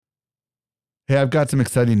Hey, I've got some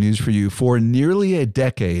exciting news for you. For nearly a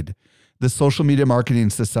decade, the Social Media Marketing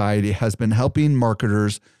Society has been helping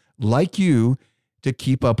marketers like you to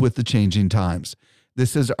keep up with the changing times.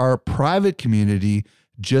 This is our private community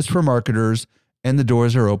just for marketers, and the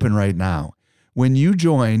doors are open right now. When you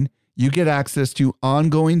join, you get access to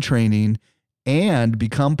ongoing training and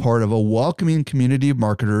become part of a welcoming community of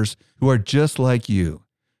marketers who are just like you.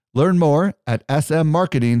 Learn more at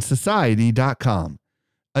smmarketingsociety.com.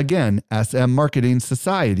 Again,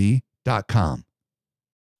 smmarketingsociety.com.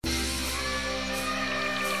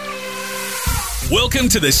 Welcome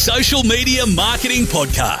to the Social Media Marketing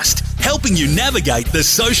Podcast, helping you navigate the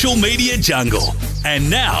social media jungle. And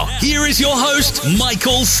now, here is your host,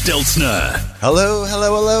 Michael Stelzner.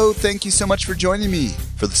 Hello. Thank you so much for joining me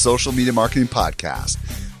for the Social Media Marketing Podcast,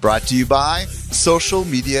 brought to you by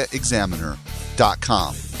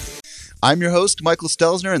socialmediaexaminer.com. I'm your host, Michael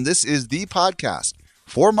Stelzner, and this is the podcast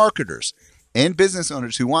for marketers and business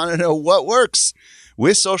owners who want to know what works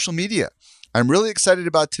with social media. I'm really excited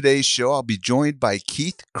about today's show. I'll be joined by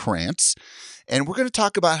Keith Krantz, and we're going to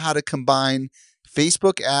talk about how to combine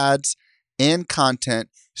Facebook ads and content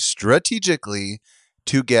strategically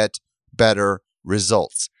to get better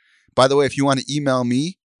results. By the way, if you want to email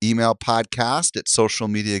me, email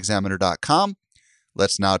podcast@socialmediaexaminer.com.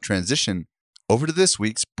 Let's now transition over to this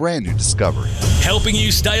week's brand new discovery. Helping you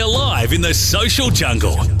stay alive in the social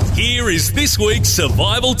jungle. Here is this week's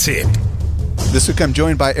survival tip. This week I'm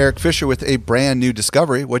joined by Eric Fisher with a brand new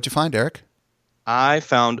discovery. What'd you find, Eric? I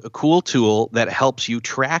found a cool tool that helps you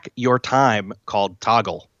track your time called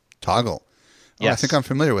Toggl. Toggl. Oh, Yes. I think I'm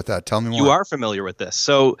familiar with that. Tell me more. You are familiar with this.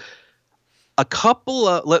 So a couple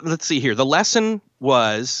of, let's see here. The lesson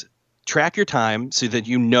was track your time so that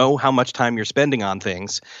you know how much time you're spending on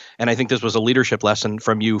things. And I think this was a leadership lesson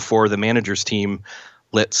from you for the managers team,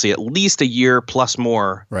 let's see, at least a year plus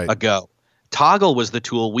more ago. Toggl was the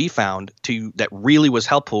tool we found that really was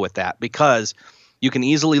helpful with that, because you can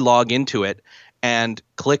easily log into it and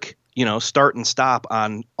click, start and stop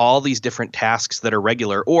on all these different tasks that are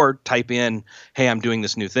regular, or type in, hey, I'm doing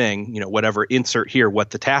this new thing, whatever, insert here what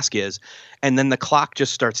the task is. And then the clock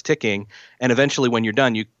just starts ticking. And eventually when you're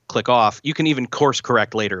done, you click off. You can even course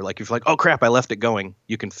correct later. Like if you're like, oh crap, I left it going,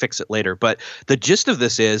 you can fix it later. But the gist of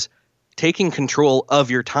this is taking control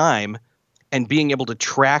of your time and being able to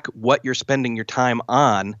track what you're spending your time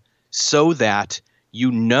on, so that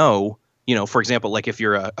for example, like if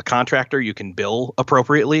you're a contractor, you can bill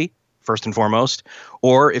appropriately, first and foremost.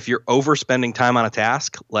 Or if you're overspending time on a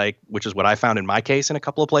task, which is what I found in my case in a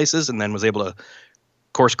couple of places, and then was able to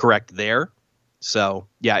course correct there. So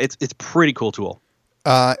yeah, it's a pretty cool tool.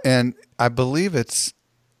 And I believe it's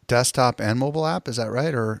desktop and mobile app. Is that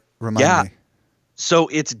right? Or remind me. So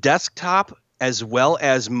it's desktop as well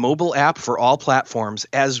as mobile app for all platforms,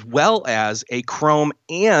 as well as a Chrome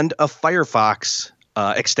and a Firefox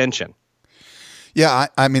extension. Yeah,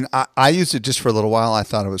 I used it just for a little while. I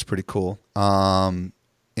thought it was pretty cool. And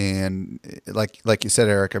like you said,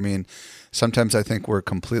 Eric, sometimes I think we're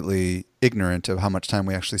completely ignorant of how much time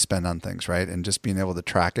we actually spend on things, right? And just being able to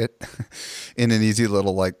track it in an easy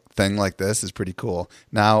little thing like this is pretty cool.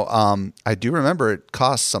 Now, I do remember it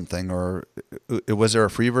costs something, or was there a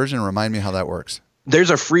free version? Remind me how that works. There's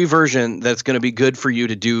a free version that's going to be good for you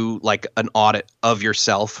to do an audit of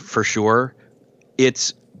yourself for sure.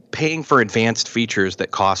 It's paying for advanced features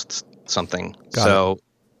that costs something.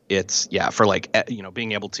 It's for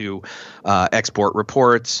being able to export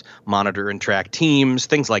reports, monitor and track teams,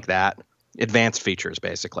 things like that. Advanced features,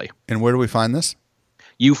 basically. And where do we find this?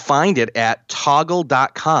 You find it at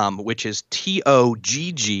toggl.com, which is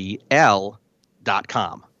TOGGL.com.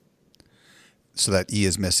 So that E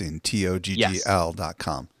is missing,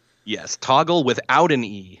 TOGGL.com. Yes, Toggl without an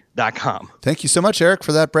E.com. Thank you so much, Eric,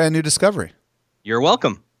 for that brand new discovery. You're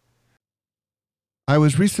welcome. I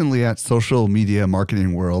was recently at Social Media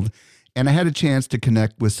Marketing World, and I had a chance to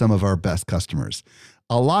connect with some of our best customers.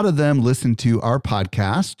 A lot of them listen to our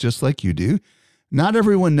podcast, just like you do. Not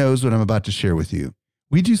everyone knows what I'm about to share with you.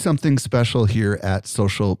 We do something special here at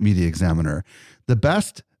Social Media Examiner. The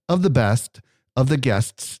best of the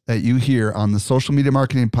guests that you hear on the Social Media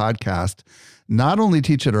Marketing Podcast not only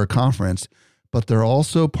teach at our conference, but they're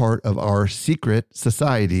also part of our secret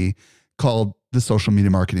society called the Social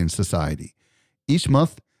Media Marketing Society. Each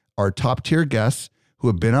month, our top-tier guests who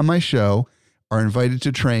have been on my show are invited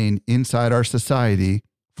to train inside our society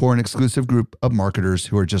for an exclusive group of marketers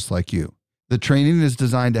who are just like you. The training is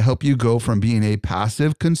designed to help you go from being a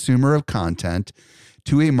passive consumer of content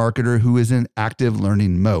to a marketer who is in active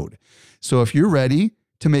learning mode. So if you're ready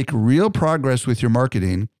to make real progress with your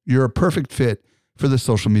marketing, you're a perfect fit for the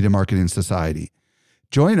Social Media Marketing Society.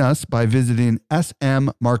 Join us by visiting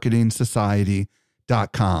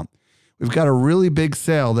smmarketingsociety.com. We've got a really big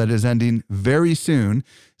sale that is ending very soon,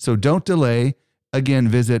 so don't delay. Again,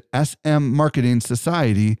 visit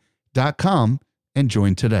smmarketingsociety.com and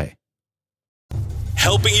join today.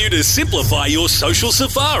 Helping you to simplify your social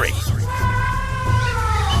safari.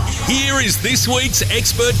 Here is this week's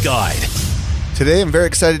expert guide. Today, I'm very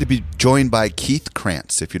excited to be joined by Keith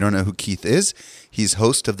Krantz. If you don't know who Keith is, he's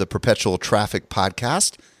host of the Perpetual Traffic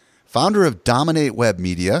podcast, founder of Dominate Web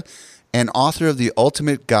Media, and author of The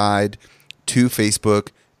Ultimate Guide to Facebook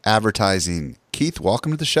Advertising. Keith,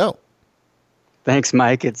 welcome to the show. Thanks,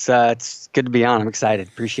 Mike. It's good to be on. I'm excited.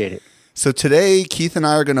 Appreciate it. So today, Keith and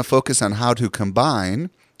I are going to focus on how to combine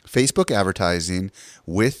Facebook advertising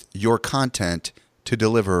with your content to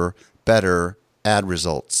deliver better ad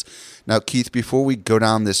results. Now, Keith, before we go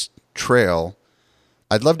down this trail,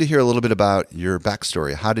 I'd love to hear a little bit about your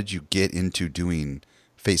backstory. How did you get into doing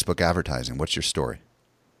Facebook advertising? What's your story?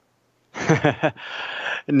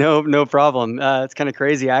 No problem. It's kind of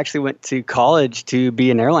crazy. I actually went to college to be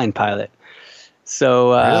an airline pilot.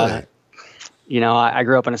 So, Really? I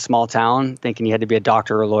grew up in a small town thinking you had to be a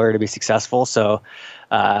doctor or a lawyer to be successful. So,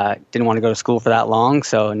 didn't want to go to school for that long.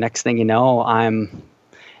 So next thing you know, I'm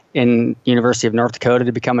in University of North Dakota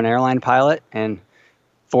to become an airline pilot. And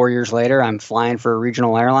 4 years later, I'm flying for a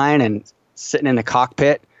regional airline and sitting in the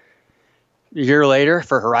cockpit a year later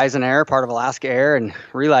for Horizon Air, part of Alaska Air, and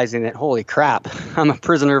realizing that, holy crap, I'm a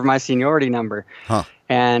prisoner of my seniority number. Huh.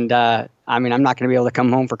 And I'm not going to be able to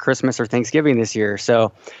come home for Christmas or Thanksgiving this year.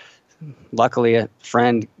 So luckily, a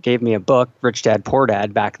friend gave me a book, Rich Dad, Poor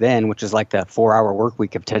Dad, back then, which is like the 4-hour work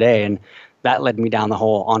week of today. And that led me down the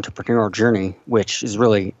whole entrepreneurial journey, which is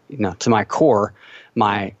really, to my core,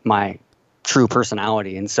 my true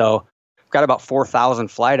personality. And so I've got about 4,000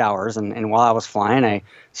 flight hours. And while I was flying, I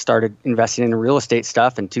started investing in real estate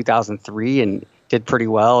stuff in 2003 and did pretty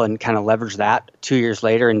well and kind of leveraged that 2 years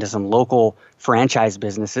later into some local franchise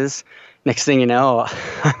businesses. Next thing you know,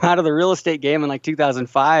 I'm out of the real estate game in like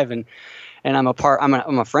 2005, and I'm a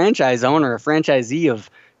franchise owner, a franchisee of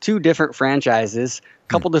 2 different franchises, a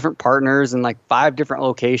couple different partners, and like 5 different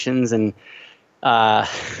locations. And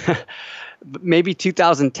maybe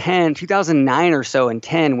 2009 or so, and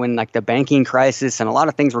 10, when like the banking crisis and a lot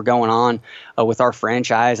of things were going on with our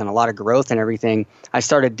franchise and a lot of growth and everything, I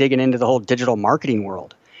started digging into the whole digital marketing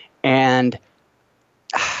world. And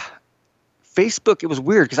Facebook, it was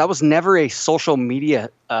weird because I was never a social media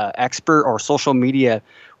expert or social media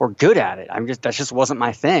or good at it. That just wasn't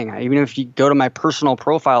my thing. Even if you go to my personal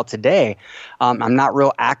profile today, I'm not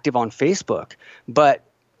real active on Facebook. But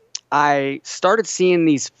I started seeing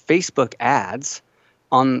these Facebook ads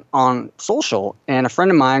on social, and a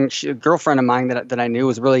girlfriend of mine that I knew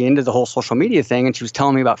was really into the whole social media thing, and she was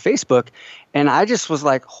telling me about Facebook, and I just was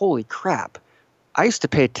like, holy crap. I used to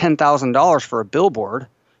pay $10,000 for a billboard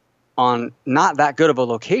on not that good of a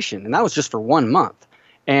location, and that was just for 1 month.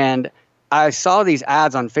 And I saw these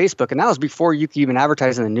ads on Facebook, and that was before you could even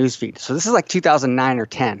advertise in the newsfeed. So this is like 2009 or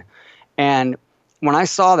 10. And when I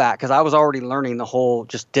saw that, because I was already learning the whole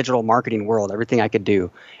just digital marketing world, everything I could do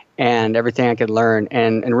and everything I could learn.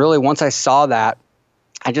 And really, once I saw that,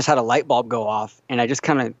 I just had a light bulb go off, and I just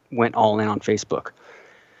kind of went all in on Facebook.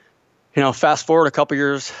 Fast forward a couple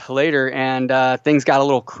years later, and things got a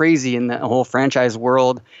little crazy in the whole franchise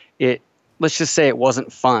world. Let's just say it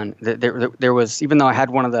wasn't fun. There was, even though I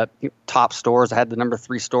had one of the top stores, I had the number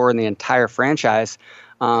 3 store in the entire franchise,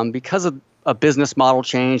 because of a business model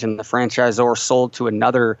change and the franchisor sold to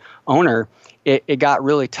another owner, it got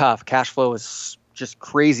really tough. Cash flow was just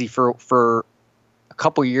crazy for a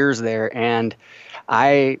couple years there. And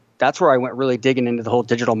that's where I went really digging into the whole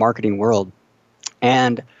digital marketing world.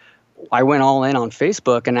 And I went all in on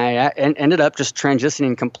Facebook, and I ended up just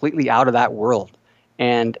transitioning completely out of that world.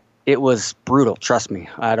 And it was brutal, trust me.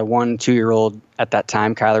 I had a 1-2-year-old at that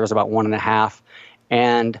time. Kyler was about 1.5.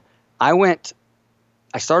 And I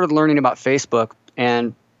started learning about Facebook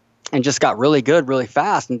and just got really good really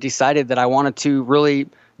fast, and decided that I wanted to really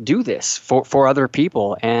do this for other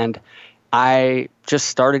people. And I just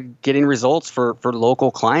started getting results for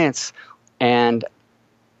local clients. And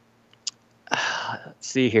let's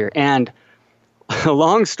see here. And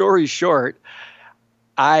long story short,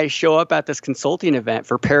 I show up at this consulting event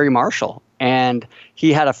for Perry Marshall, and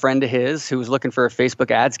he had a friend of his who was looking for a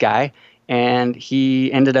Facebook ads guy, and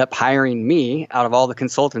he ended up hiring me out of all the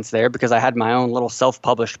consultants there because I had my own little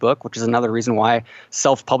self-published book, which is another reason why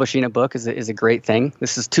self-publishing a book is a great thing.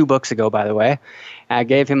 This is 2 books ago, by the way. I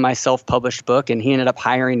gave him my self-published book, and he ended up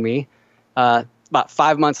hiring me. About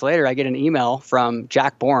 5 months later, I get an email from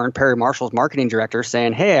Jack Bourne, Perry Marshall's marketing director,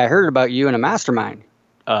 saying, "Hey, I heard about you in a mastermind.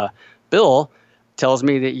 Bill tells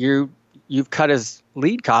me that you've cut his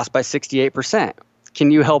lead cost by 68%.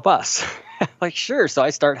 Can you help us? Like, sure. So I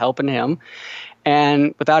start helping him,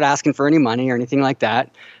 and without asking for any money or anything like that,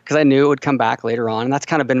 because I knew it would come back later on. And that's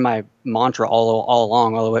kind of been my mantra all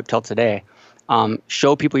along, all the way up till today.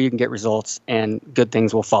 Show people you can get results, and good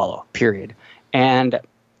things will follow, period. And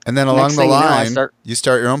then along the line, you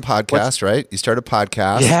start your own podcast, right? You start a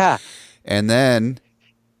podcast. Yeah. And then,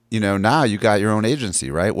 now you got your own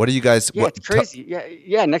agency, right? What do you guys? Yeah, it's crazy.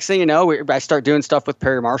 Yeah. Next thing you know, I start doing stuff with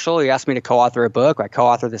Perry Marshall. He asked me to co-author a book. I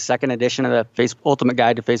co-authored the second edition of the Ultimate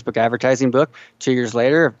Guide to Facebook Advertising book 2 years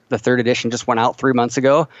later. The third edition just went out 3 months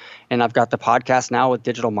ago. And I've got the podcast now with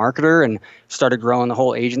Digital Marketer, and started growing the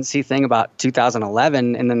whole agency thing about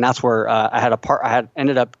 2011. And then that's where I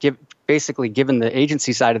ended up basically given the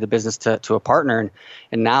agency side of the business to a partner.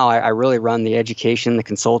 And now I really run the education, the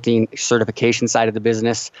consulting, certification side of the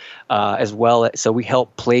business as well. So we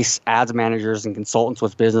help place ads managers and consultants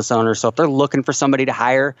with business owners. So if they're looking for somebody to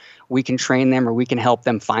hire, we can train them, or we can help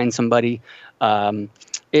them find somebody.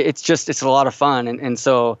 It's a lot of fun. And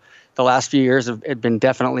so the last few years have been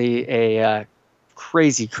definitely a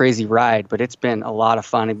crazy, crazy ride, but it's been a lot of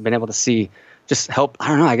fun. I've been able to just help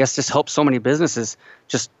so many businesses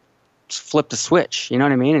just flip the switch, you know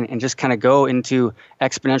what I mean? And just kind of go into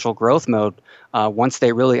exponential growth mode once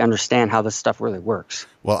they really understand how this stuff really works.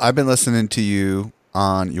 Well, I've been listening to you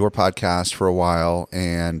on your podcast for a while,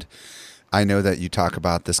 and I know that you talk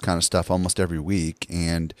about this kind of stuff almost every week.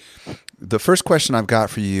 And the first question I've got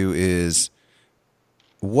for you is,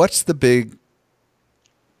 what's the big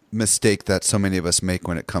mistake that so many of us make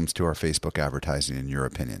when it comes to our Facebook advertising, in your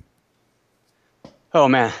opinion? Oh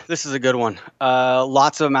man, this is a good one.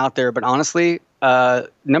 Lots of them out there, but honestly,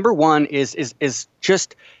 number one is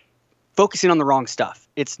just focusing on the wrong stuff.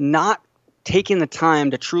 It's not taking the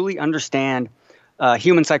time to truly understand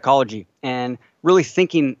human psychology and really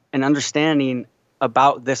thinking and understanding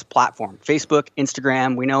about this platform. Facebook,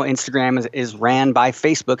 Instagram. We know Instagram is ran by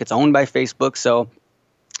Facebook. It's owned by Facebook, so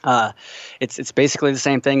it's basically the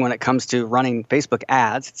same thing when it comes to running Facebook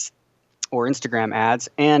ads. Or Instagram ads,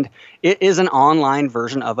 and it is an online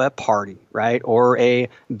version of a party, right? Or a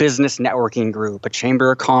business networking group, a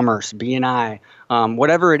chamber of commerce, BNI,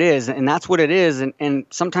 whatever it is, and that's what it is. And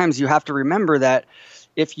sometimes you have to remember that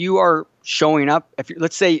if you are showing up,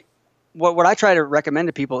 let's say, what I try to recommend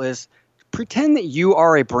to people is pretend that you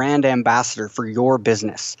are a brand ambassador for your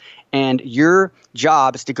business, and your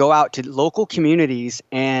job is to go out to local communities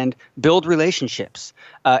and build relationships,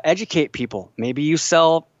 educate people. Maybe you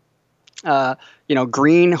sell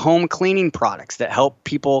green home cleaning products that help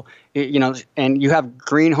people, and you have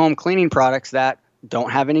green home cleaning products that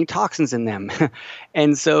don't have any toxins in them.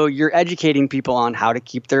 And so you're educating people on how to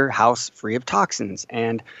keep their house free of toxins,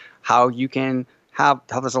 and how you can how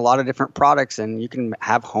there's a lot of different products, and you can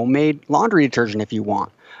have homemade laundry detergent if you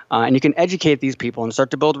want. And you can educate these people and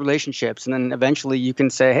start to build relationships. And then eventually you can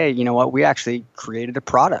say, hey, you know what? We actually created a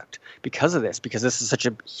product because of this, because this is such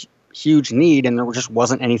a huge need and there just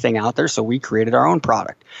wasn't anything out there, so we created our own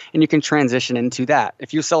product. And you can transition into that.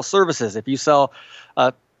 If you sell services, if you sell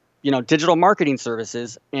digital marketing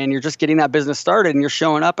services, and you're just getting that business started and you're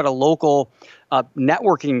showing up at a local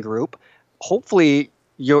networking group, hopefully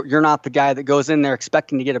you're not the guy that goes in there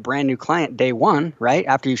expecting to get a brand new client day one, right?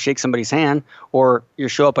 After you shake somebody's hand, or you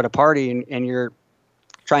show up at a party and you're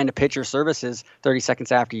trying to pitch your services 30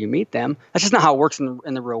 seconds after you meet them. That's just not how it works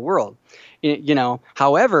in the real world.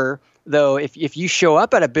 However, though, if you show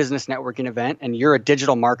up at a business networking event and you're a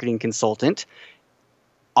digital marketing consultant,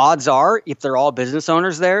 odds are, if they're all business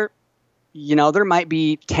owners there, there might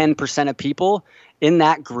be 10% of people in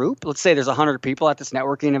that group. Let's say there's 100 people at this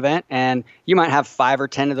networking event, and you might have 5 or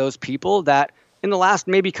 10 of those people that in the last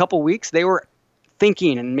maybe couple weeks, they were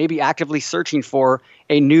thinking and maybe actively searching for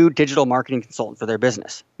a new digital marketing consultant for their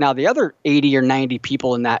business. Now, the other 80 or 90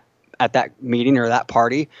 people at that meeting or that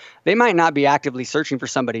party, they might not be actively searching for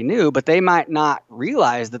somebody new, but they might not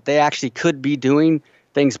realize that they actually could be doing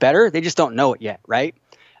things better. They just don't know it yet, right?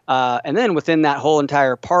 And then within that whole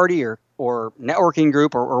entire party or networking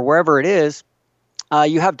group or wherever it is,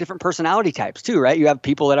 you have different personality types too, right? You have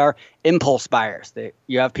people that are impulse buyers.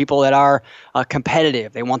 You have people that are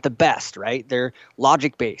competitive. They want the best, right? They're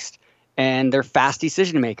logic-based, and they're fast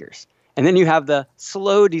decision makers. And then you have the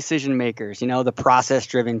slow decision makers, the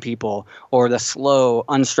process-driven people, or the slow,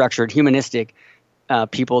 unstructured, humanistic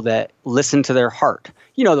people that listen to their heart.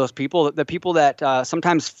 Those people, the people that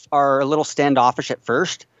sometimes are a little standoffish at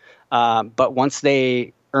first, but once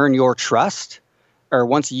they earn your trust, or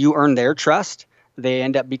once you earn their trust, they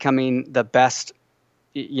end up becoming the best,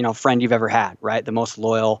 friend you've ever had, right? The most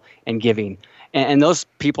loyal and giving. And those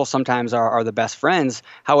people sometimes are the best friends.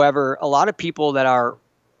 However, a lot of people that are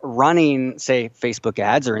running, say, Facebook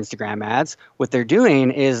ads or Instagram ads, what they're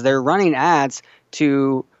doing is they're running ads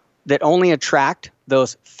that only attract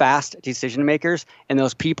those fast decision makers and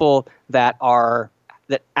those people that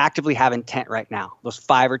actively have intent right now. Those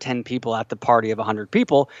 5 or 10 people at the party of 100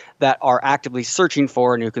 people that are actively searching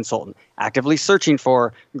for a new consultant, actively searching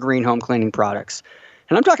for green home cleaning products.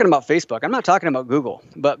 And I'm talking about Facebook. I'm not talking about Google.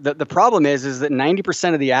 But the problem is that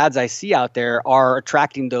 90% of the ads I see out there are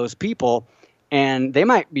attracting those people, and they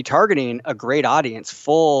might be targeting a great audience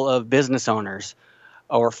full of business owners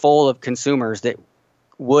or full of consumers that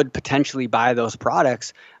would potentially buy those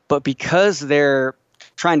products. But because they're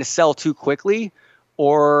trying to sell too quickly,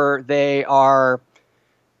 or they are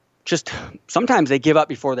just, sometimes they give up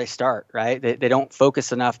before they start, right? They don't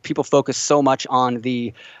focus enough. People focus so much on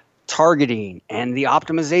the targeting and the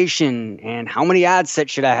optimization and how many ad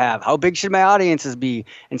sets should I have? How big should my audiences be?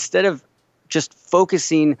 Instead of just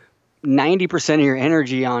focusing 90% of your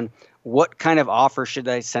energy on what kind of offer should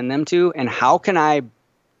I send them to, and how can I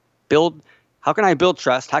build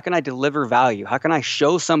trust? How can I deliver value? How can I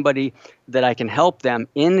show somebody that I can help them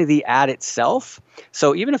in the ad itself?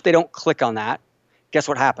 So even if they don't click on that, guess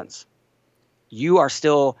what happens? You are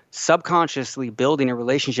still subconsciously building a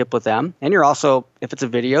relationship with them. And you're also, if it's a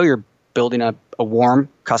video, you're building a warm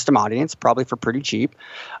custom audience, probably for pretty cheap.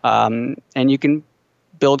 And you can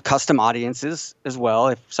build custom audiences as well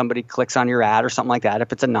if somebody clicks on your ad or something like that,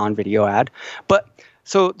 if it's a non-video ad. But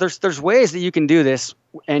so there's ways that you can do this,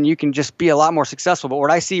 and you can just be a lot more successful. But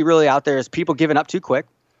what I see really out there is people giving up too quick.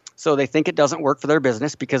 So they think it doesn't work for their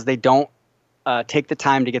business because they don't take the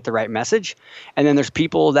time to get the right message. And then there's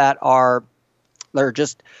people that are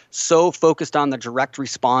just so focused on the direct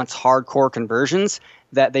response, hardcore conversions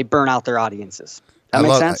that they burn out their audiences. That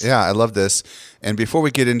makes sense? Yeah, I love this. And before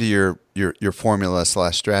we get into your formula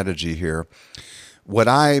 / strategy here, what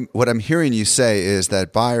I'm hearing you say is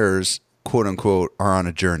that buyers, quote unquote, are on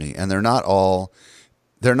a journey, and they're not all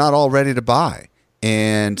ready to buy.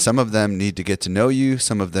 And some of them need to get to know you.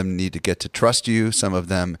 Some of them need to get to trust you. Some of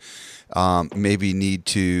them maybe need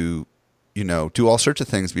to, do all sorts of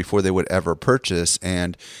things before they would ever purchase.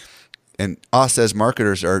 And us as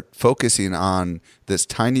marketers are focusing on this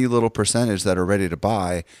tiny little percentage that are ready to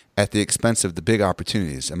buy at the expense of the big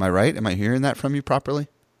opportunities. Am I right? Am I hearing that from you properly?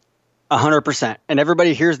 100%. And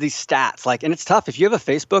everybody hears these stats. And it's tough. If you have a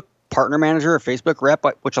Facebook partner manager or Facebook rep,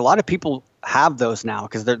 which a lot of people have those now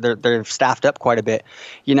because they're staffed up quite a bit,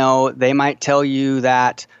 they might tell you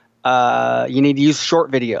that you need to use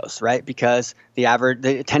short videos, right? Because the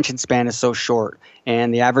attention span is so short,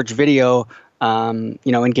 and the average video,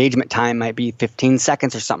 engagement time might be 15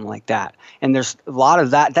 seconds or something like that. And there's a lot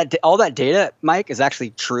of that all that data, Mike, is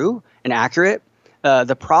actually true and accurate.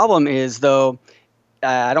 The problem is, though,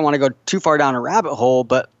 I don't want to go too far down a rabbit hole,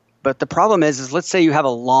 but the problem is let's say you have a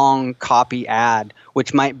long copy ad,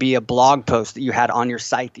 which might be a blog post that you had on your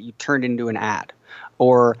site that you turned into an ad,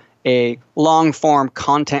 or a long form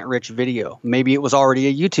content rich video. Maybe it was already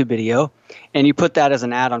a YouTube video and you put that as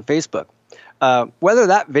an ad on Facebook. Whether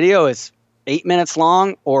that video is 8 minutes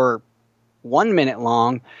long or 1 minute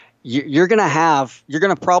long, you're going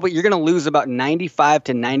to lose about 95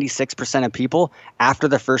 to 96% of people after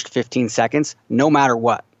the first 15 seconds, no matter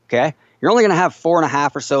what. Okay. You're only going to have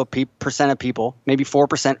 4.5% or so percent of people, maybe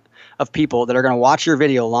 4% of people that are going to watch your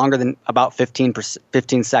video longer than about 15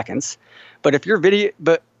 seconds. But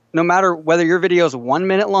no matter whether your video is 1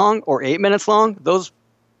 minute long or 8 minutes long, those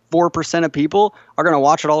 4% of people are going to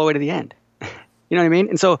watch it all the way to the end. You know what I mean?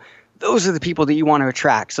 And so those are the people that you want to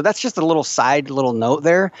attract. So that's just a little note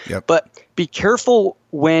there. Yep. But be careful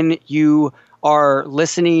when you are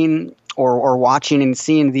listening or watching and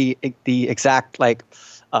seeing the exact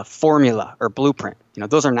formula or blueprint.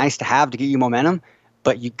 Those are nice to have to get you momentum,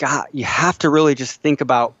 but you have to really just think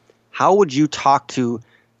about how would you talk to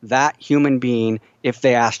that human being if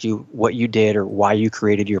they asked you what you did or why you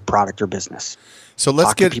created your product or business. So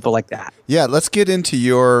let's get people like that. Yeah, let's get into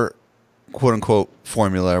your quote unquote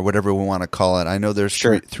formula or whatever we want to call it. I know there's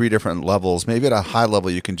three different levels. Maybe at a high level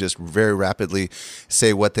you can just very rapidly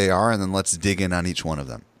say what they are, and then let's dig in on each one of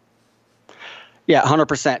them. Yeah,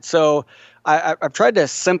 100%. So I've tried to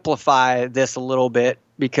simplify this a little bit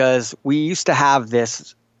because we used to have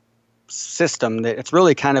this system that it's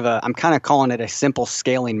really I'm kind of calling it a simple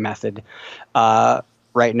scaling method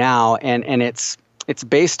right now. And it's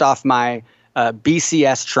based off my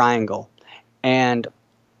BCS triangle. And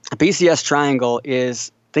a BCS triangle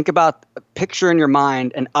is, picture in your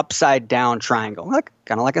mind an upside down triangle,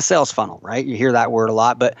 kind of like a sales funnel, right? You hear that word a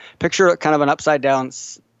lot, but picture kind of an upside down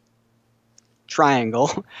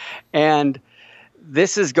triangle. And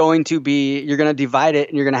this is going to be, you're going to divide it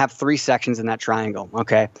and you're going to have 3 sections in that triangle.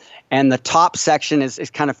 Okay. And the top section is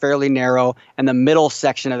kind of fairly narrow. And the middle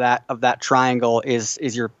section of that triangle is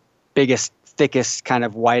your biggest, thickest, kind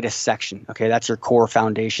of widest section. Okay. That's your core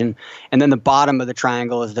foundation. And then the bottom of the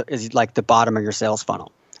triangle is like the bottom of your sales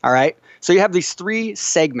funnel. All right. So you have these 3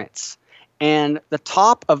 segments, and the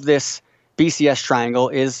top of this BCS triangle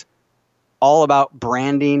is all about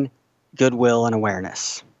branding, goodwill, and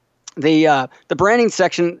awareness. The branding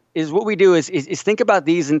section is what we do is think about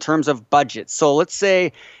these in terms of budget. So let's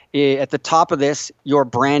say at the top of this, your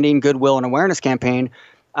branding, goodwill, and awareness campaign,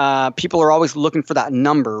 people are always looking for that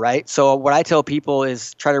number, right? So what I tell people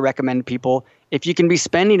is try to recommend people, if you can be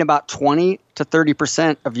spending about 20 to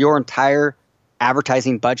 30% of your entire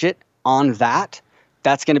advertising budget on that,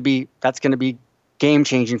 that's going to be game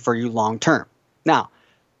changing for you long term. Now,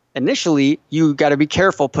 initially, you got to be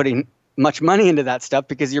careful putting much money into that stuff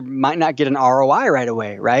because you might not get an ROI right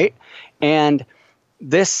away, right? And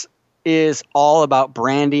this is all about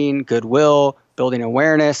branding, goodwill, building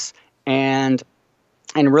awareness, and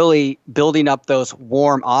really building up those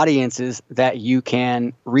warm audiences that you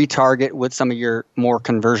can retarget with some of your more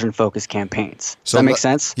conversion-focused campaigns. Does that make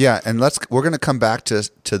sense? Yeah, and we're going to come back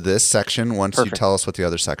to this section once you tell us what the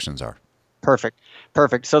other sections are. Perfect.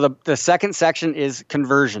 So the second section is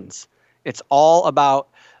conversions. It's all about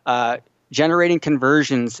generating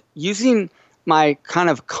conversions using my kind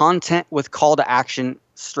of content with call to action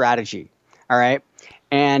strategy. All right.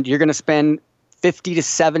 And you're going to spend 50 to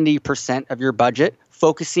 70% of your budget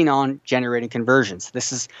focusing on generating conversions.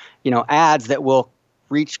 This is, ads that will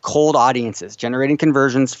reach cold audiences, generating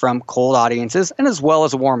conversions from cold audiences and as well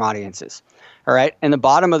as warm audiences. All right. And the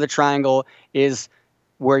bottom of the triangle is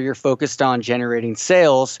where you're focused on generating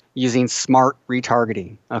sales using smart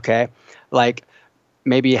retargeting. Okay. Like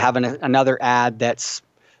maybe you have another ad that's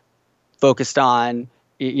focused on,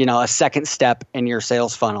 a second step in your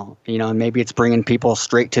sales funnel, and maybe it's bringing people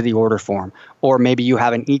straight to the order form. Or maybe you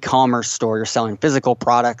have an e-commerce store, you're selling physical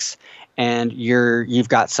products, and you've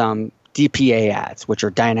got some DPA ads, which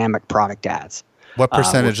are dynamic product ads. What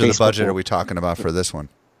percentage of the budget are we talking about for this one?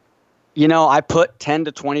 I put 10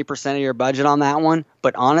 to 20% of your budget on that one,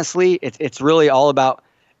 but honestly, it's really all about,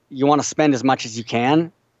 you want to spend as much as you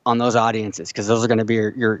can on those audiences because those are going to be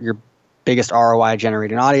your biggest ROI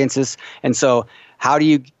generating audiences. And so how do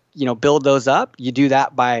you build those up? You do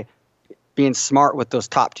that by being smart with those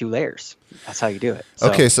top 2 layers. That's how you do it.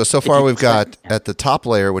 So far we've got at the top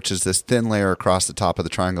layer, which is this thin layer across the top of the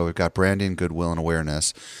triangle, we've got branding, goodwill, and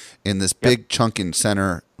awareness. In this big chunking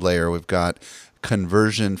center layer, we've got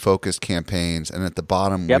conversion-focused campaigns, and at the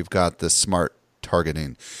bottom we've got the smart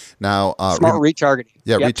targeting. Now, smart retargeting.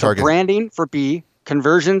 Yeah, retargeting. So branding for B,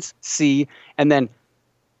 conversions C, and then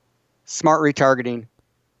smart retargeting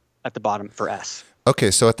at the bottom for S.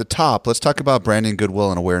 Okay, so at the top, let's talk about branding,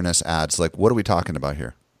 goodwill, and awareness ads. Like, what are we talking about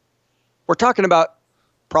here? We're talking about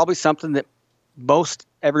probably something that most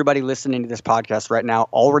everybody listening to this podcast right now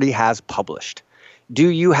already has published. Do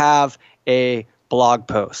you have a blog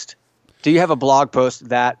post? Do you have a blog post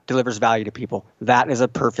that delivers value to people? That is a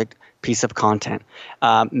perfect piece of content.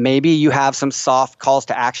 Maybe you have some soft calls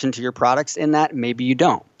to action to your products in that. Maybe you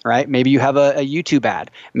don't, right? Maybe you have a YouTube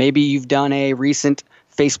ad. Maybe you've done a recent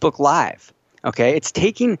Facebook Live. Okay,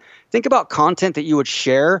 think about content that you would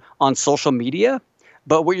share on social media,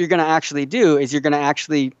 but what you're going to actually do is you're going to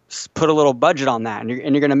actually put a little budget on that, and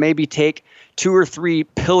you're going to maybe take 2 or 3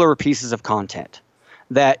 pillar pieces of content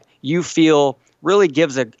that you feel really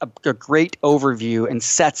gives a great overview and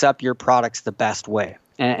sets up your products the best way.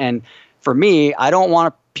 And for me, I don't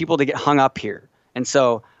want people to get hung up here. And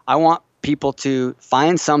so I want people to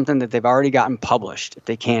find something that they've already gotten published if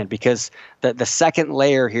they can, because the second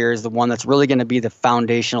layer here is the one that's really going to be the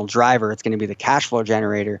foundational driver. It's going to be the cash flow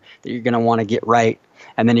generator that you're going to want to get right.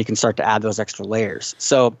 And then you can start to add those extra layers.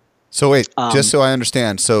 So wait, just so I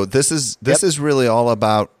understand. So this is really all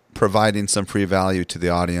about providing some free value to the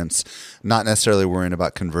audience, not necessarily worrying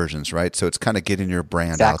about conversions, right? So it's kind of getting your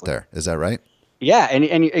brand out there. Is that right? Yeah, and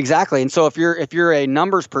exactly. And so if you're a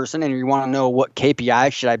numbers person and you want to know what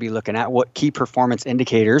KPI should I be looking at, what key performance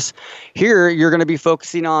indicators, here you're going to be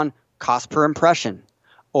focusing on cost per impression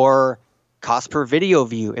or cost per video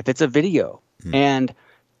view if it's a video, and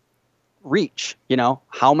reach.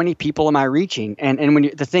 How many people am I reaching? And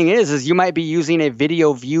the thing is you might be using a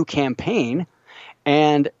video view campaign,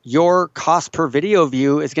 and your cost per video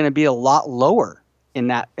view is going to be a lot lower in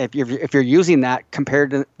that if you're using that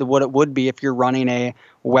compared to what it would be if you're running a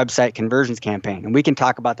website conversions campaign. And we can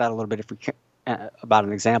talk about that a little bit if we can, about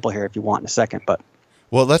an example here if you want in a second. But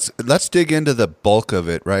Well, let's dig into the bulk of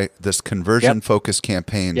it, right? This conversion-focused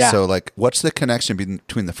campaign. Yeah. So, like, what's the connection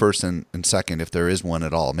between the first and second, if there is one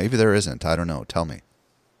at all? Maybe there isn't. I don't know. Tell me.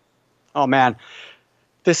 Oh man,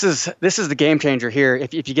 this is the game changer here.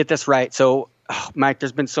 If you get this right. So, Mike,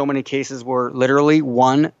 there's been so many cases where literally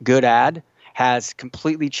one good ad has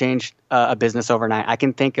completely changed a business overnight. I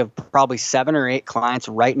can think of probably 7 or 8 clients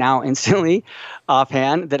right now instantly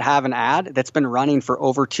offhand that have an ad that's been running for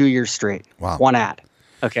over 2 years straight. Wow. One ad.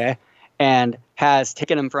 Okay. And has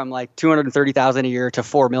taken them from like 230,000 a year to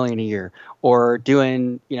 4 million a year, or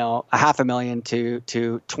doing, $500,000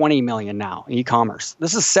 to 20 million now in e-commerce.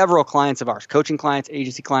 This is several clients of ours, coaching clients,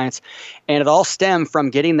 agency clients, and it all stemmed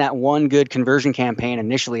from getting that one good conversion campaign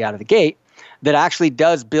initially out of the gate that actually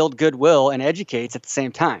does build goodwill and educates at the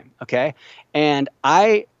same time. Okay. And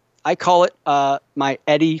I call it my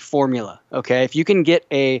Eddie formula. Okay. If you can get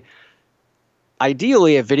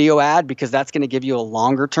ideally a video ad, because that's going to give you a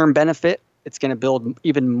longer term benefit. It's going to build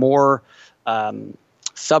even more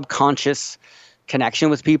subconscious connection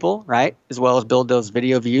with people, right? As well as build those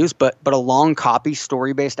video views. But a long copy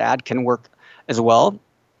story-based ad can work as well.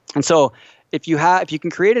 And so if you can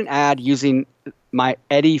create an ad using my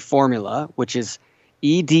Eddie formula, which is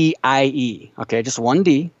EDIE, okay, just one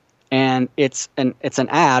D, and it's an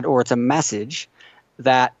ad, or it's a message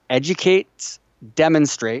that educates,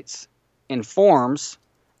 demonstrates, informs,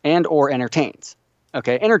 and or entertains.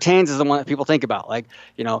 Okay, entertains is the one that people think about, like,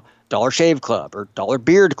 Dollar Shave Club or Dollar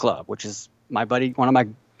Beard Club, which is my buddy, one of my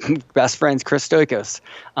best friends, Chris Stoikos.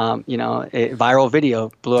 A viral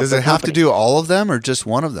video blew up. Does it have to do all of them or just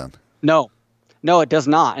one of them? No, it does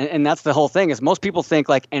not. And that's the whole thing, is most people think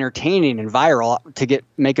like entertaining and viral to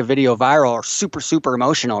make a video viral are super, super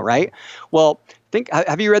emotional, right? Well,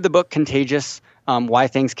 have you read the book Contagious? Why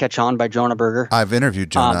Things Catch On by Jonah Berger? I've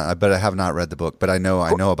interviewed Jonah, but I have not read the book, but I know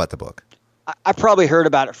about the book. I probably heard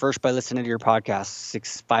about it first by listening to your podcast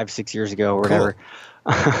 5-6 years ago or whatever.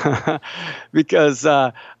 Cool. Because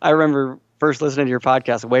I remember first listening to your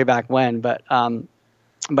podcast way back when, but I'm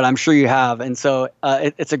sure you have. And so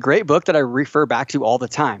it's a great book that I refer back to all the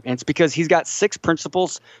time. And it's because he's got 6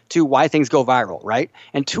 principles to why things go viral, right?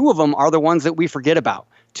 And 2 of them are the ones that we forget about.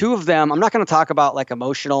 2 of them, I'm not going to talk about like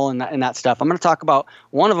emotional and that stuff. I'm going to talk about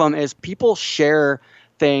one of them is people share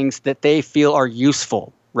things that they feel are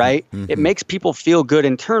useful, right? Mm-hmm. It makes people feel good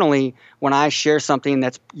internally when I share something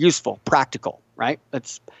that's useful, practical, right?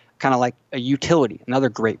 It's kind of like a utility, another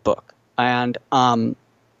great book. And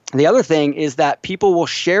the other thing is that people will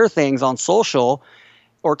share things on social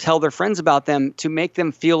or tell their friends about them to make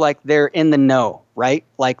them feel like they're in the know, right?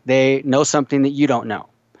 Like they know something that you don't know.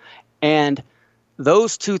 And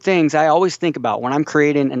those 2 things I always think about when I'm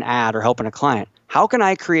creating an ad or helping a client. How can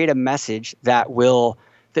I create a message that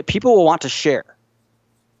people will want to share?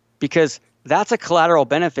 Because that's a collateral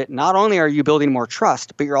benefit. Not only are you building more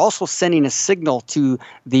trust, but you're also sending a signal to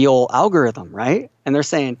the old algorithm, right? And they're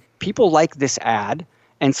saying, people like this ad.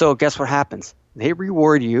 And so guess what happens? They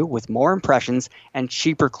reward you with more impressions and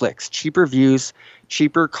cheaper clicks, cheaper views,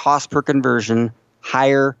 cheaper cost per conversion,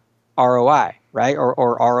 higher ROI, right?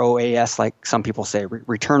 Or ROAS, like some people say,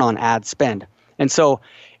 return on ad spend. And so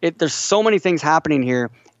there's so many things happening here.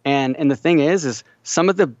 And the thing is some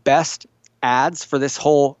of the best ads for this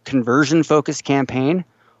whole conversion-focused campaign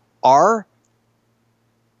are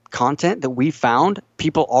content that we found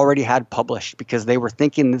people already had published because they were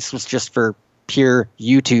thinking this was just for pure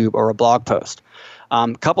YouTube or a blog post.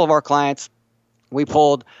 A couple of our clients, we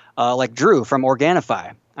pulled like Drew from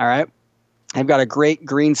Organifi, all right? They've got a great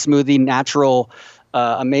green smoothie, natural,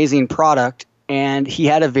 amazing product. And he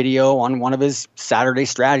had a video on one of his Saturday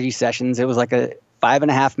strategy sessions. It was like a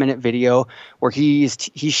 5.5-minute video where he's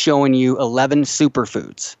showing you 11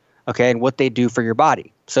 superfoods, okay, and what they do for your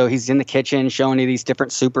body. So he's in the kitchen showing you these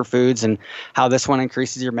different superfoods and how this one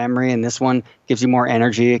increases your memory and this one gives you more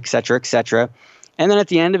energy, et cetera, et cetera. And then at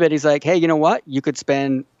the end of it, he's like, hey, you know what? You could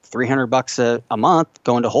spend $300 a month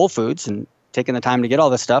going to Whole Foods and taking the time to get all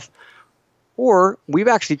this stuff. Or we've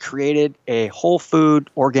actually created a whole food,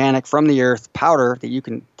 organic, from the earth powder that you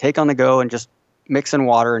can take on the go and just mix in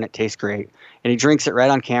water, and it tastes great. And he drinks it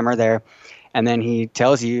right on camera there. And then he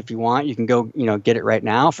tells you, if you want, you can go, get it right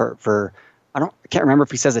now for I can't remember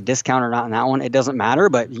if he says a discount or not on that one. It doesn't matter,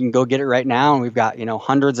 but you can go get it right now. And we've got,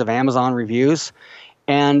 hundreds of Amazon reviews,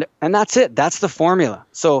 and that's it. That's the formula.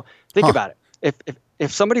 So think about it.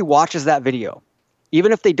 If somebody watches that video,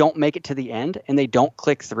 even if they don't make it to the end and they don't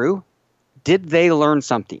click through, did they learn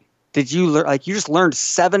something? Did you learn, you just learned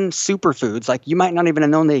 7 superfoods, you might not even have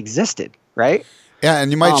known they existed, right? Yeah, and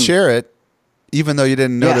you might share it even though you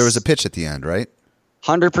didn't know there was a pitch at the end, right?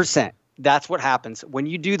 100%. that's what happens. When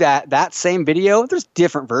you do that same video, there's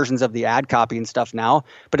different versions of the ad copy and stuff now,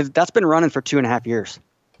 but that's been running for 2.5 years.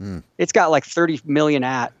 It's got like 30 million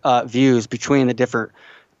views between the different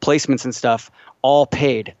placements and stuff, all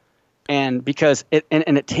paid. And because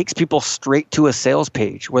it takes people straight to a sales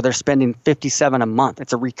page where they're spending $57 a month.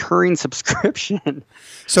 It's a recurring subscription.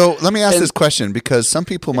 So let me ask this question, because some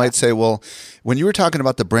people might say, well, when you were talking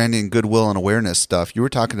about the branding, goodwill, and awareness stuff, you were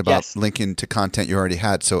talking about linking to content you already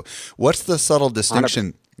had. So what's the subtle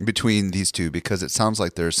distinction between these two? Because it sounds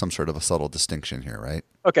like there's some sort of a subtle distinction here, right?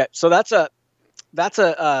 Okay, so that's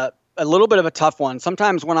a little bit of a tough one.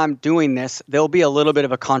 Sometimes when I'm doing this, there'll be a little bit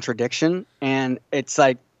of a contradiction, and it's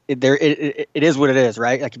like it is what it is,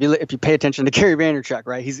 right? Like if you pay attention to Gary Vaynerchuk,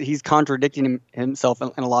 right? He's contradicting himself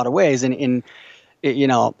in a lot of ways, and in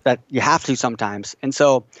that you have to sometimes. And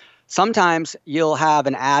so sometimes you'll have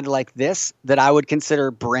an ad like this that I would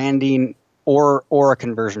consider branding or a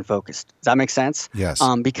conversion focused. Does that make sense? Yes.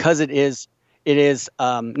 Because it is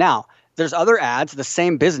now. There's other ads, the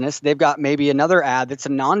same business. They've got maybe another ad that's a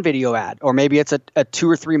non-video ad, or maybe it's a 2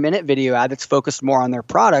 or 3 minute video ad that's focused more on their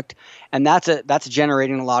product, and that's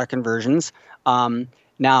generating a lot of conversions.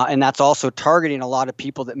 Now, and that's also targeting a lot of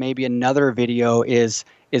people that maybe another video is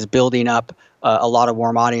building up a lot of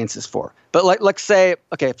warm audiences for. But let's say,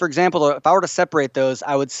 okay, for example, if I were to separate those,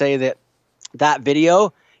 I would say that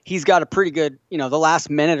video, he's got a pretty good, the last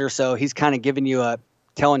minute or so, he's kind of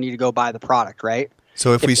telling you to go buy the product, right?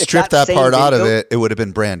 So if we strip that part out of it, it would have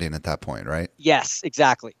been branding at that point, right? Yes,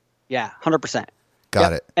 exactly. Yeah, 100%.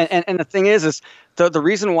 Got it. And the thing is the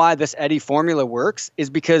reason why this Eddy formula works is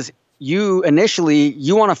because you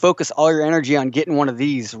want to focus all your energy on getting one of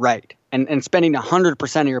these right and spending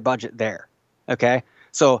 100% of your budget there. Okay?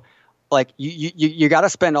 So like you got to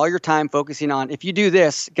spend all your time focusing on, if you do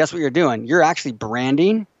this, guess what you're doing? You're actually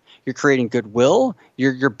branding, you're creating goodwill,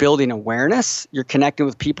 you're building awareness, you're connecting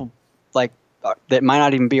with people like that might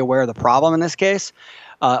not even be aware of the problem in this case,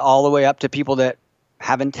 all the way up to people that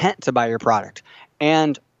have intent to buy your product.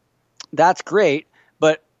 And that's great,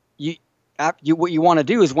 but what you want to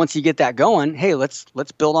do is, once you get that going, hey, let's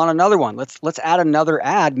build on another one. Let's add another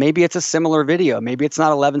ad. Maybe it's a similar video. Maybe it's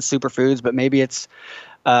not 11 superfoods, but maybe it's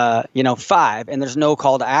 5, and there's no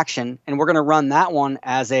call to action, and we're going to run that one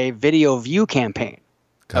as a video view campaign.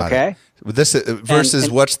 Got okay. It. This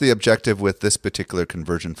versus what's the objective with this particular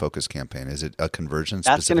conversion focused campaign? Is it a conversion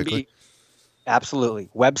specifically? That's going to be absolutely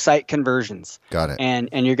website conversions. Got it. And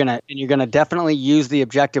you're gonna definitely use the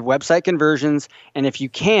objective website conversions. And if you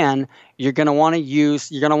can, you're gonna want to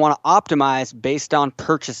optimize based on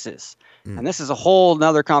purchases. And this is a whole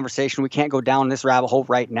nother conversation. We can't go down this rabbit hole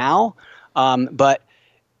right now. But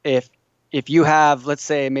if you have, let's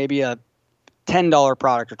say, maybe a $10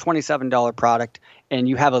 product or $27 product, and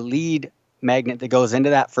you have a lead magnet that goes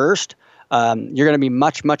into that first, you're going to be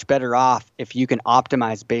much, much better off if you can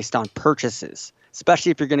optimize based on purchases, especially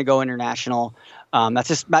if you're going to go international. That's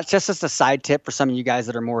just a side tip for some of you guys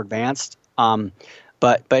that are more advanced.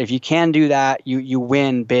 But if you can do that, you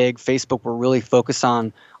win big. Facebook will really focus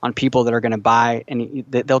on people that are going to buy, and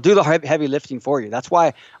they'll do the heavy lifting for you. That's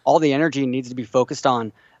why all the energy needs to be focused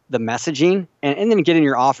on the messaging and then getting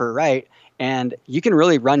your offer right. And you can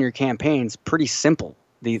really run your campaigns pretty simple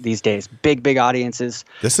these days. Big audiences.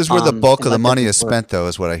 This is where the bulk of the money is spent, though,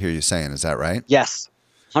 is what I hear you saying. Is that right? Yes,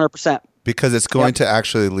 100%. Because it's going to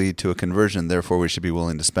actually lead to a conversion. Therefore, we should be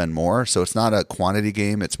willing to spend more. So it's not a quantity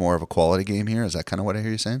game. It's more of a quality game here. Is that kind of what I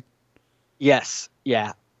hear you saying? Yes.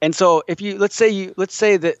 Yeah. And so if let's say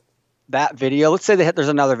that video, let's say there's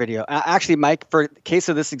another video. Actually, Mike, for the case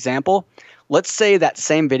of this example, let's say that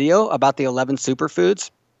same video about the 11 superfoods,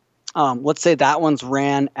 let's say that one's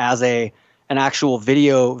ran as an actual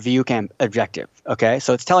video view objective. Okay.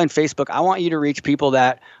 So it's telling Facebook, I want you to reach people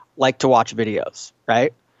that like to watch videos,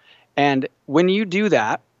 right? And when you do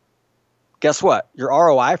that, guess what? Your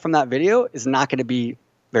ROI from that video is not going to be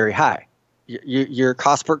very high. Your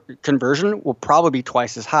cost per conversion will probably be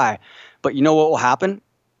twice as high. But you know what will happen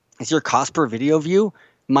is your cost per video view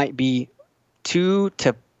might be 2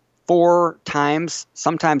 to 4 times,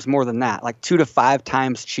 sometimes more than that, like 2 to 5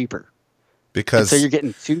 times cheaper. Because so you're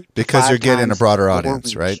getting 2 because you're getting a broader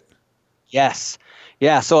audience, right? Yes.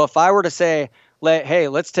 Yeah. So if I were to say, hey,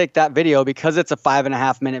 let's take that video because it's a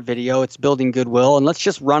 5.5 minute video, it's building goodwill, and let's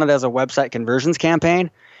just run it as a website conversions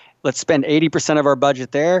campaign. Let's spend 80% of our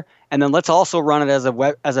budget there, and then let's also run it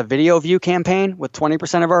as a video view campaign with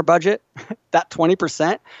 20% of our budget. That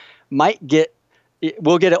 20%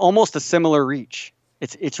 we'll get almost a similar reach.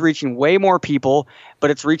 It's reaching way more people,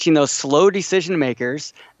 but it's reaching those slow decision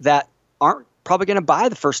makers that aren't probably going to buy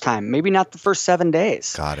the first time, maybe not the first 7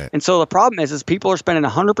 days. Got it. And so the problem is people are spending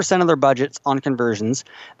 100% of their budgets on conversions.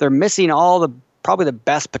 They're missing probably the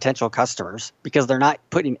best potential customers because they're not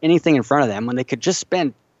putting anything in front of them when they could just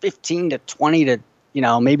spend 15 to 20 to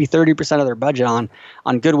maybe 30% of their budget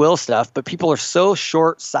on goodwill stuff. But people are so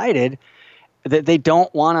short-sighted that they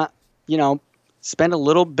don't want to, spend a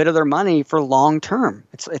little bit of their money for long term.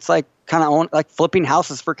 It's like kind of like flipping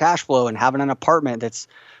houses for cash flow and having an apartment that's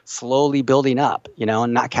slowly building up,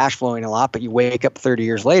 and not cash flowing a lot, but you wake up 30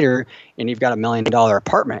 years later and you've got $1 million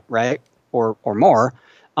apartment, right? Or more.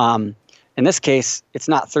 In this case, it's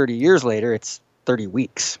not 30 years later, it's 30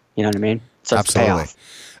 weeks. You know what I mean? So it's Absolutely. payoff.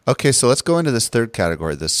 Okay, so let's go into this third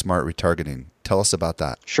category, this smart retargeting. Tell us about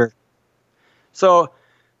that. Sure. So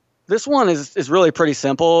this one is really pretty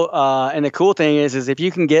simple. And the cool thing is if you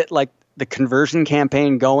can get like the conversion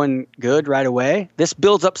campaign going good right away, this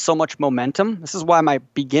builds up so much momentum. This is why my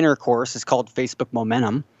beginner course is called Facebook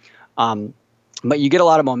Momentum. But you get a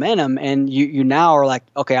lot of momentum and you now are like,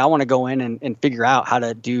 okay, I want to go in and figure out how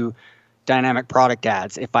to do dynamic product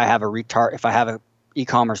ads if I have a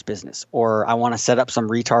e-commerce business, or I want to set up some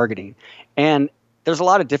retargeting. And there's a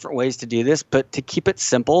lot of different ways to do this, but to keep it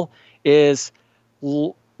simple is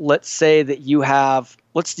let's say that you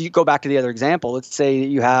go back to the other example. Let's say that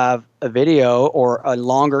you have a video or a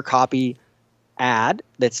longer copy ad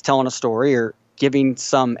that's telling a story or giving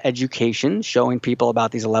some education, showing people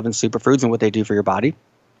about these 11 superfoods and what they do for your body.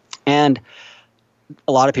 And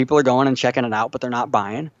a lot of people are going and checking it out, but they're not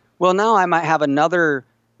buying. Well, now I might have another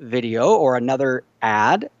video or another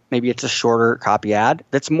ad. Maybe it's a shorter copy ad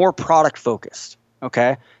that's more product focused.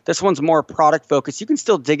 Okay. This one's more product focused. You can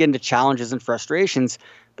still dig into challenges and frustrations,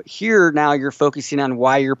 but here now you're focusing on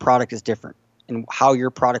why your product is different and how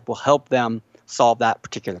your product will help them solve that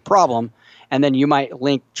particular problem. And then you might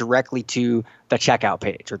link directly to the checkout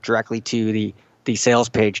page or directly to the sales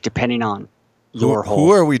page, depending on your whole.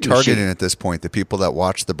 Who are we targeting at this point? The people that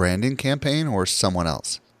watch the branding campaign or someone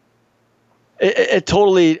else? It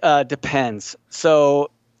totally depends.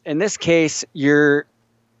 So in this case, you're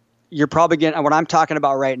probably getting, what I'm talking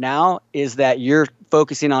about right now is that you're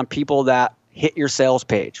focusing on people that hit your sales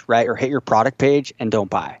page, right? Or hit your product page and don't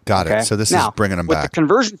buy. Got it. So this is bringing them back. With the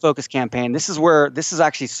conversion focus campaign, this is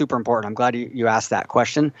actually super important. I'm glad you asked that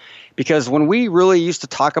question, because when we really used to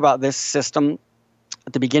talk about this system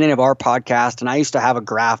at the beginning of our podcast, and I used to have a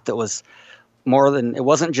graph that was it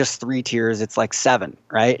wasn't just 3 tiers, it's like 7,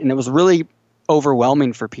 right? And it was really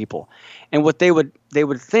overwhelming for people. And what they would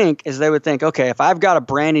think, okay, if I've got a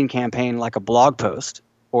branding campaign like a blog post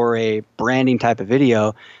or a branding type of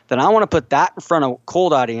video, then I want to put that in front of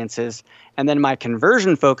cold audiences. And then my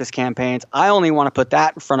conversion focus campaigns, I only want to put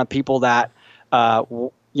that in front of people that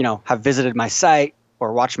have visited my site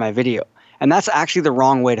or watched my video. And that's actually the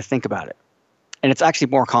wrong way to think about it. And it's actually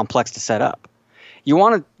more complex to set up. You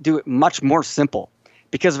want to do it much more simple,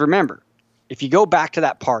 because remember, if you go back to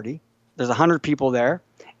that party, there's 100 people there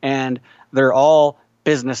and they're all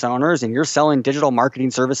business owners and you're selling digital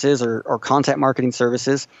marketing services or content marketing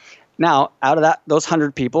services. Now, out of those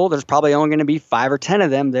 100 people, there's probably only going to be 5 or 10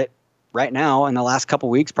 of them that right now in the last couple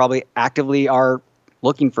of weeks probably actively are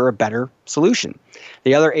looking for a better solution.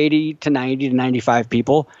 The other 80 to 90 to 95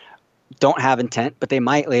 people don't have intent, but they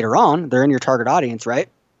might later on. They're in your target audience, right?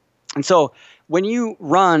 And so when you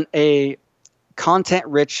run a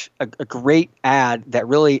content-rich, a great ad that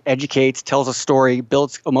really educates, tells a story,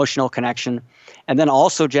 builds emotional connection, and then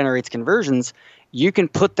also generates conversions, you can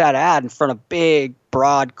put that ad in front of big,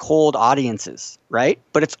 broad, cold audiences, right?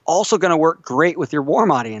 But it's also going to work great with your warm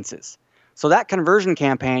audiences. So that conversion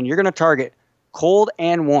campaign, you're going to target cold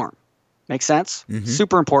and warm. Make sense? Mm-hmm.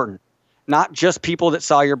 Super important. Not just people that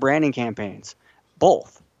saw your branding campaigns.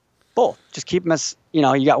 Both. Just keep them as, you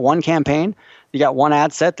got one campaign, you got one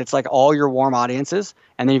ad set that's like all your warm audiences,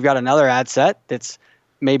 and then you've got another ad set that's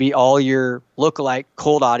maybe all your lookalike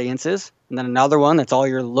cold audiences, and then another one that's all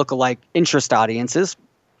your lookalike interest audiences.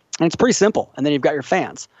 And it's pretty simple. And then you've got your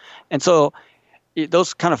fans. And so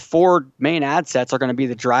those kind of 4 main ad sets are going to be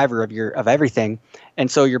the driver of everything. And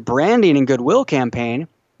so your branding and goodwill campaign,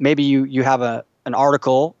 maybe you have an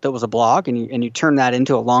article that was a blog and you turn that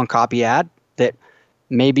into a long copy ad that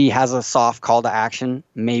maybe has a soft call to action,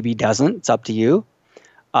 maybe doesn't. It's up to you.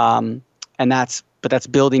 But that's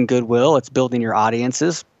building goodwill. It's building your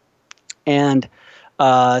audiences. And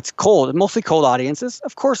it's mostly cold audiences.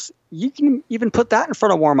 Of course, you can even put that in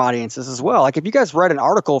front of warm audiences as well. Like if you guys write an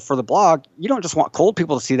article for the blog, you don't just want cold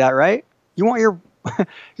people to see that, right? You want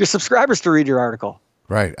your subscribers to read your article.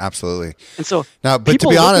 Right, absolutely. And so now, but to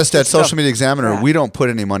be honest, at Social Media Examiner, we don't put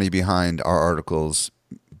any money behind our articles,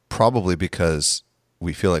 probably because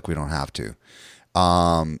we feel like we don't have to.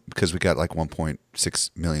 Because we got like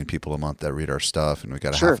 1.6 million people a month that read our stuff, and we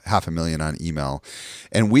got half a million on email,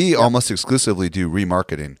 and we almost exclusively do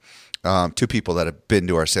remarketing to people that have been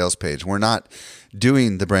to our sales page. We're not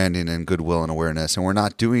doing the branding and goodwill and awareness, and we're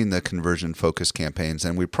not doing the conversion focused campaigns,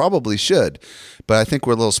 and we probably should, but I think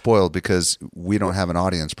we're a little spoiled because we don't have an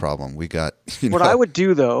audience problem. We got, what I would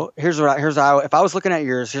do though, if I was looking at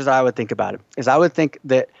yours, here's how I would think about it, is I would think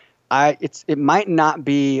that it might not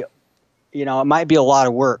be, it might be a lot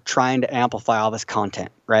of work trying to amplify all this content,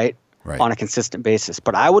 right? On a consistent basis.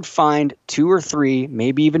 But I would find 2 or 3,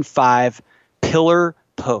 maybe even 5 pillar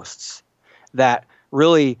posts that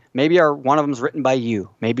really maybe one of them's written by you,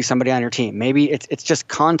 maybe somebody on your team. Maybe it's just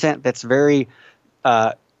content that's very,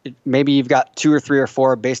 maybe you've got 2 or 3 or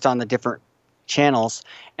 4 based on the different channels,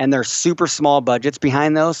 and there's super small budgets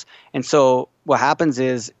behind those. And so what happens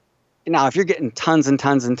is, now if you're getting tons and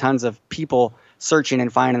tons and tons of people searching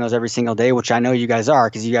and finding those every single day, which I know you guys are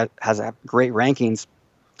because you guys have great rankings,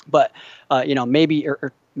 but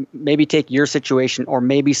maybe take your situation, or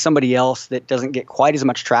maybe somebody else that doesn't get quite as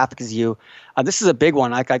much traffic as you. This is a big one.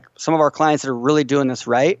 Like some of our clients that are really doing this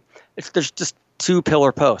right, there's just 2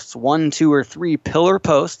 pillar posts, 1, 2, or 3 pillar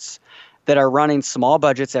posts that are running small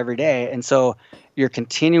budgets every day, and so you're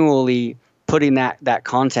continually putting that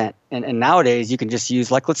content. And nowadays you can just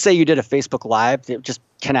use, like, let's say you did a Facebook Live that just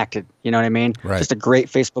connected, you know what I mean? Right. Just a great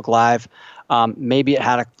Facebook Live. Maybe it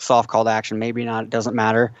had a soft call to action, maybe not, it doesn't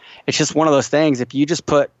matter. It's just one of those things. If you just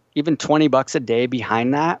put even $20 a day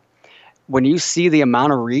behind that, when you see the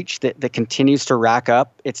amount of reach that continues to rack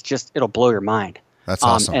up, it'll blow your mind. That's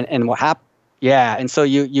awesome. And what happened? Yeah. And so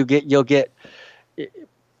you'll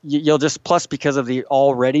just, plus because of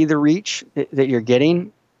the reach that you're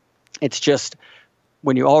getting, it's just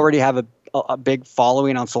when you already have a big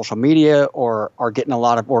following on social media or are getting a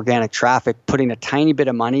lot of organic traffic, putting a tiny bit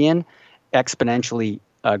of money in exponentially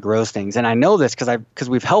grows things. And I know this because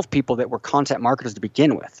we've helped people that were content marketers to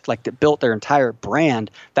begin with, like that built their entire brand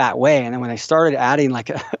that way. And then when they started adding like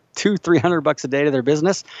 $200-$300 a day to their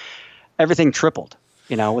business, everything tripled,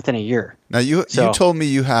 within a year. Now you told me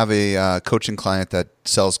you have a coaching client that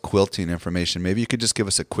sells quilting information. Maybe you could just give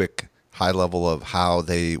us a quick high level of how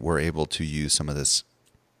they were able to use some of this.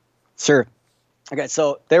 Sure. Okay.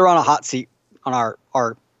 So they were on a hot seat on our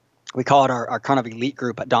we call it our kind of elite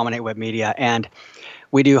group at Dominate Web Media. And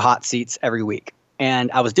we do hot seats every week.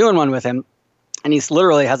 And I was doing one with him, and he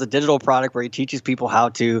literally has a digital product where he teaches people how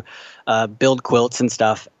to build quilts and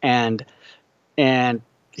stuff. And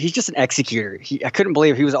he's just an executor. I couldn't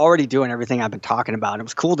believe he was already doing everything I've been talking about. It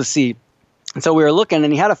was cool to see. And so we were looking,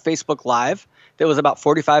 and he had a Facebook Live that was about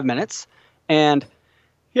 45 minutes. And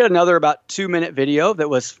he had another about 2-minute video that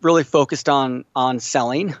was really focused on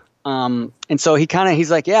selling. And so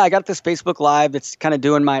he's like, yeah, I got this Facebook Live that's kind of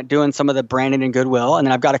doing some of the branding and goodwill. And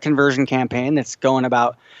then I've got a conversion campaign that's going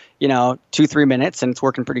about, 2-3 minutes, and it's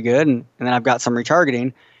working pretty good. And then I've got some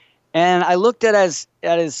retargeting. And I looked at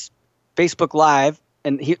his Facebook Live,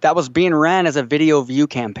 and that was being ran as a video view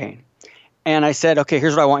campaign. And I said, okay,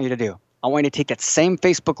 here's what I want you to do. I want you to take that same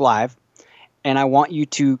Facebook Live, and I want you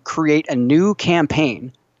to create a new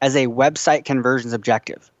campaign as a website conversions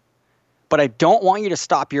objective. But I don't want you to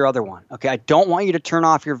stop your other one. Okay, I don't want you to turn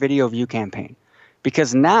off your video view campaign,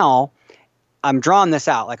 because now I'm drawing this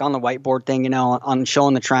out like on the whiteboard thing, on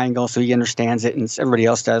showing the triangle so he understands it and everybody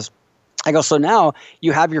else does. I go, so now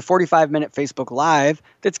you have your 45-minute Facebook Live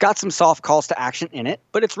that's got some soft calls to action in it,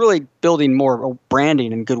 but it's really building more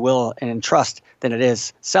branding and goodwill and trust than it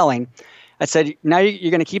is selling. I said, now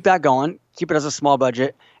you're going to keep that going, keep it as a small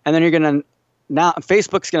budget, and then you're going to, now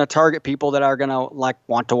Facebook's going to target people that are going to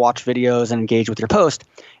want to watch videos and engage with your post.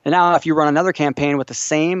 And now if you run another campaign with the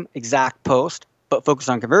same exact post, but focus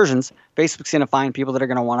on conversions, Facebook's going to find people that are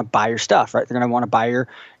going to want to buy your stuff, right? They're going to want to buy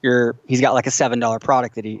your he's got like a $7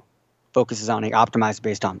 product that he focuses on, he optimized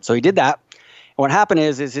based on. So he did that. And what happened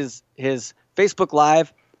is his Facebook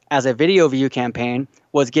Live as a video view campaign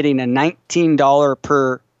was getting a $19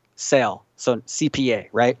 per sale. So CPA,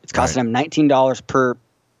 right? It's costing him $19 per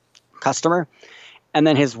customer. And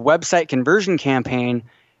then his website conversion campaign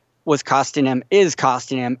is costing him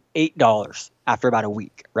 $8 after about a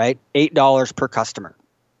week, right? $8 per customer.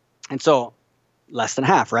 And so less than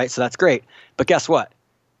half, right? So that's great. But guess what?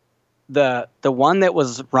 The one that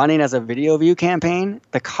was running as a video view campaign,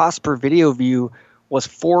 the cost per video view was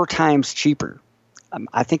 4 times cheaper.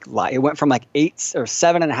 I think it went from like 8 or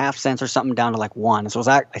 7.5 cents or something down to like 1. So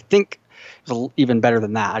I think it was even better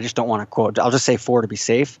than that. I just don't want to quote. I'll just say 4 to be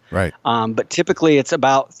safe. Right. But typically it's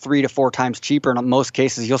about 3 to 4 times cheaper. And in most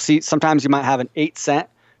cases, you'll see sometimes you might have an 8 cent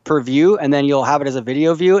per view, and then you'll have it as a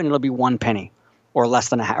video view, and it'll be 1 penny. or less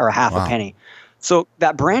than a half a penny. So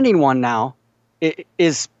that branding one now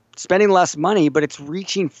is spending less money, but it's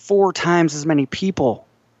reaching 4 times as many people.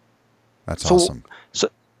 That's awesome. So,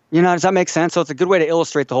 does that make sense? So it's a good way to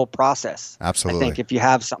illustrate the whole process. Absolutely. I think if you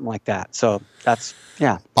have something like that. So that's,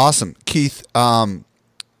 Awesome. Keith, why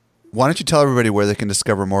don't you tell everybody where they can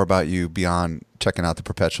discover more about you beyond checking out the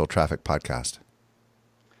Perpetual Traffic podcast?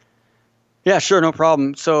 Yeah, sure. No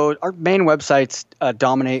problem. So our main website's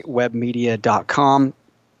dominatewebmedia.com.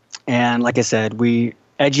 And like I said, we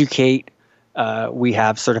educate. We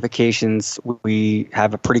have certifications. We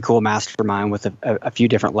have a pretty cool mastermind with a few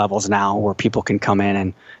different levels now where people can come in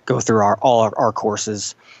and go through all of our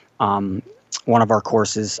courses. One of our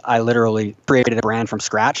courses, I literally created a brand from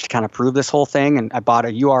scratch to kind of prove this whole thing. And I bought a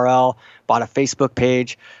URL, bought a Facebook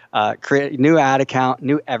page, created a new ad account,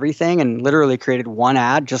 knew everything, and literally created one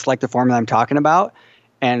ad just like the formula I'm talking about,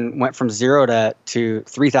 and went from 0 to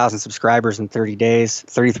 3,000 subscribers in 30 days,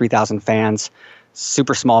 33,000 fans,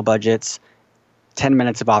 super small budgets, 10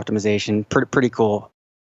 minutes of optimization, pretty cool.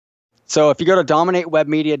 So if you go to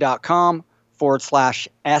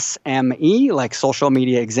dominatewebmedia.com/SME, like Social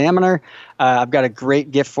Media Examiner, I've got a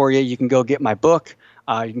great gift for you. You can go get my book.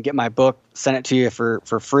 You can get my book, send it to you for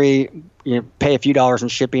free. You pay a few dollars in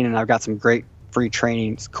shipping, and I've got some great free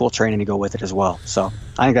training, cool training to go with it as well. So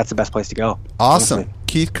I think that's the best place to go. Awesome. Honestly.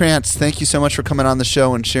 Keith Krantz, thank you so much for coming on the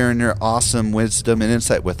show and sharing your awesome wisdom and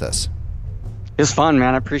insight with us. It was fun,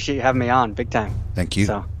 man. I appreciate you having me on big time. Thank you.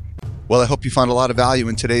 So. Well, I hope you found a lot of value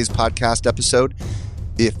in today's podcast episode.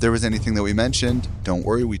 If there was anything that we mentioned, don't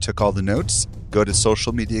worry. We took all the notes. Go to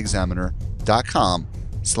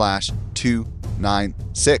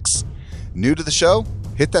socialmediaexaminer.com/296. New to the show?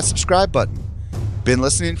 Hit that subscribe button. Been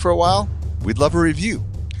listening for a while? We'd love a review.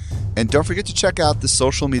 And don't forget to check out the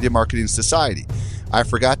Social Media Marketing Society. I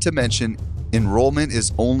forgot to mention, enrollment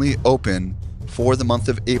is only open for the month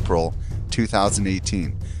of April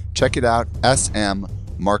 2018. Check it out,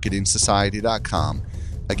 smmarketingsociety.com.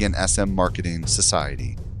 Again,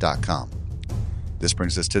 smmarketingsociety.com. This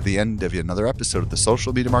brings us to the end of yet another episode of the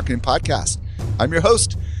Social Media Marketing Podcast. I'm your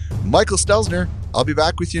host, Michael Stelzner. I'll be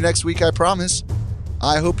back with you next week, I promise.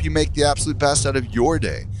 I hope you make the absolute best out of your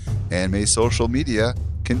day, and may social media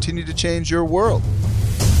continue to change your world.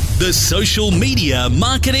 The Social Media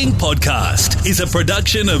Marketing Podcast is a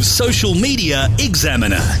production of Social Media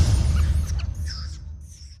Examiner.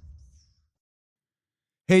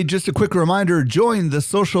 Hey, just a quick reminder, join the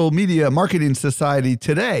Social Media Marketing Society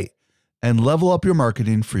today and level up your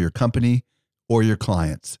marketing for your company or your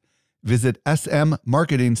clients. Visit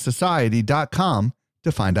smmarketingsociety.com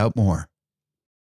to find out more.